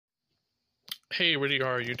Hey, Riddy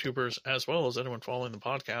Horror YouTubers, as well as anyone following the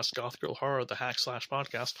podcast, Goth Girl Horror, the Hack Slash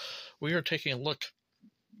podcast. We are taking a look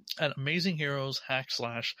at Amazing Heroes Hack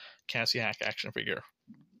Slash Cassie Hack action figure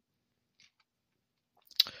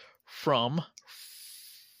from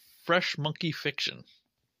Fresh Monkey Fiction.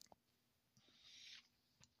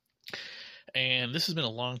 And this has been a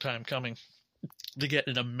long time coming to get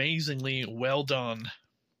an amazingly well done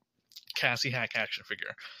Cassie Hack action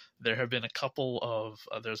figure. There have been a couple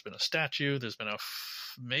of, there's been a statue, there's been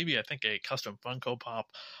maybe I think a custom Funko Pop,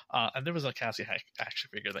 and there was a Cassie Hack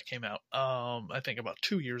action figure that came out, I think about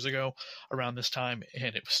 2 years ago around this time,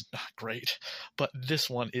 and it was not great. But this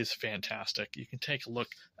one is fantastic. You can take a look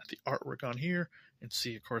at the artwork on here and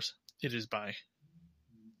see, of course, it is by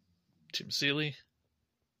Tim Seeley.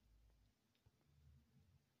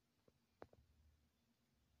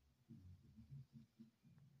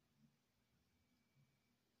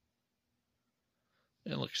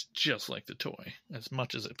 It looks just like the toy, as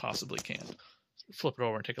much as it possibly can. Flip it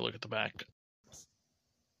over and take a look at the back.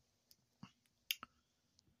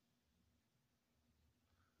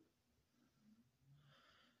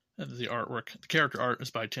 And the artwork, the character art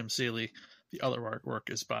is by Tim Seeley. The other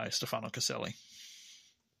artwork is by Stefano Caselli.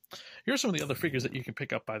 Here are some of the other figures that you can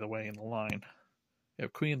pick up, by the way, in the line. You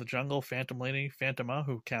have Queen of the Jungle, Phantom Lady, Phantoma,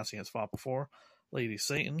 who Cassie has fought before, Lady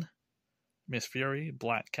Satan, Miss Fury,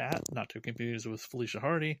 Black Cat, not to confuse with Felicia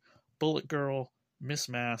Hardy, Bullet Girl, Miss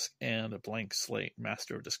Mask, and a Blank Slate,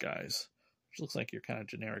 Master of Disguise, which looks like your kind of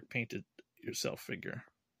generic painted yourself figure.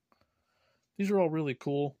 These are all really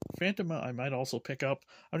cool. Phantoma I might also pick up.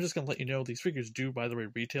 I'm just going to let you know these figures do, by the way,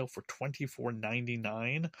 retail for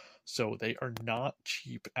 $24.99, so they are not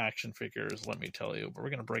cheap action figures, let me tell you. But we're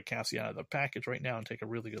going to break Cassie out of the package right now and take a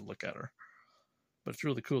really good look at her. But it's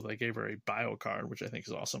really cool they gave her a bio card, which I think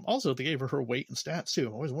is awesome. Also, they gave her weight and stats, too.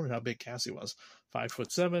 I always wondered how big Cassie was.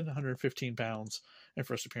 5'7", 115 pounds, and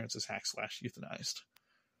first appearance is Hack Slash Euthanized.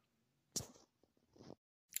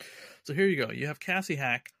 So here you go. You have Cassie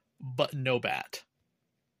Hack, but no bat.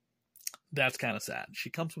 That's kind of sad.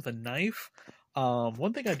 She comes with a knife.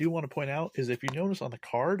 One thing I do want to point out is if you notice on the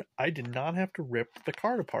card, I did not have to rip the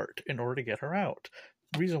card apart in order to get her out.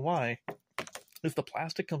 The reason why is the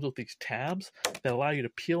plastic comes with these tabs that allow you to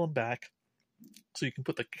peel them back so you can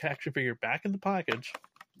put the action figure back in the package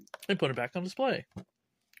and put it back on display,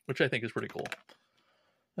 which I think is pretty cool.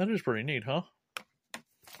 That is pretty neat, huh?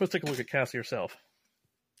 Let's take a look at Cassie herself.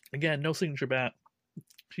 Again, no signature bat.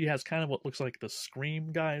 She has kind of what looks like the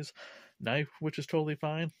Scream guy's knife, which is totally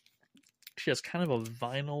fine. She has kind of a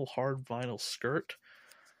hard vinyl skirt.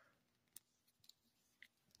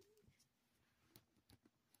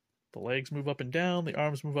 The legs move up and down, the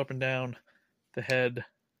arms move up and down, the head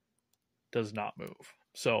does not move.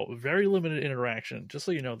 So very limited interaction. Just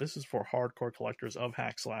so you know, this is for hardcore collectors of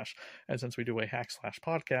Hack Slash, and since we do a Hack Slash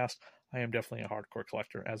podcast, I am definitely a hardcore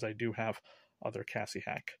collector, as I do have other Cassie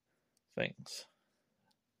Hack things.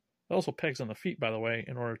 It also pegs on the feet, by the way,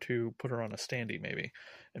 in order to put her on a standee, maybe.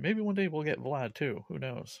 And maybe one day we'll get Vlad, too. Who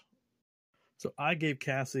knows? So I gave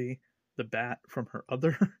Cassie the bat from her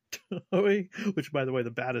other toy, which, by the way,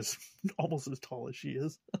 the bat is almost as tall as she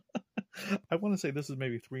is. I want to say this is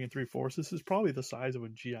maybe 3 3/4. This is probably the size of a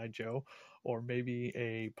G.I. Joe, or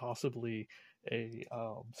maybe possibly a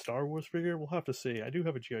Star Wars figure. We'll have to see. I do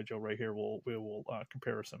have a G.I. Joe right here. We will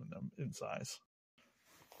compare some of them in size.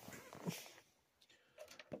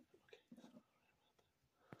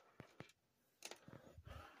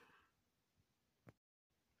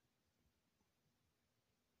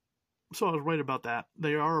 So I was right about that.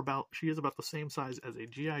 She is about the same size as a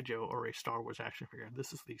G.I. Joe or a Star Wars action figure.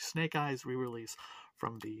 This is the Snake Eyes re-release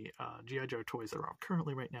from the G.I. Joe toys that are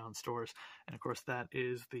currently right now in stores. And of course, that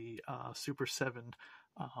is the Super 7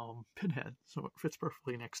 Pinhead. So it fits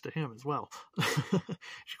perfectly next to him as well. Of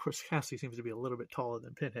course, Cassie seems to be a little bit taller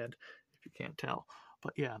than Pinhead, if you can't tell.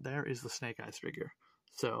 But yeah, there is the Snake Eyes figure.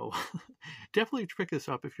 So definitely pick this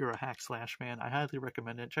up if you're a Hack Slash fan. I highly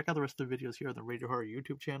recommend it. Check out the rest of the videos here on the Radio Horror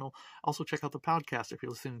YouTube channel. Also check out the podcast if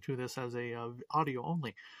you're listening to this as a audio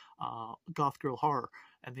only. Goth Girl Horror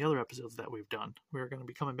and the other episodes that we've done. We're going to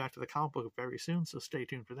be coming back to the comic book very soon, so stay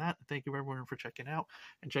tuned for that. Thank you everyone for checking out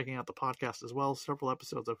and checking out the podcast as well. Several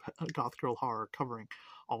episodes of Goth Girl Horror covering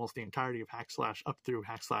almost the entirety of Hack Slash up through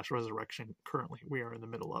Hack Slash Resurrection currently we are in the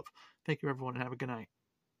middle of. Thank you everyone and have a good night.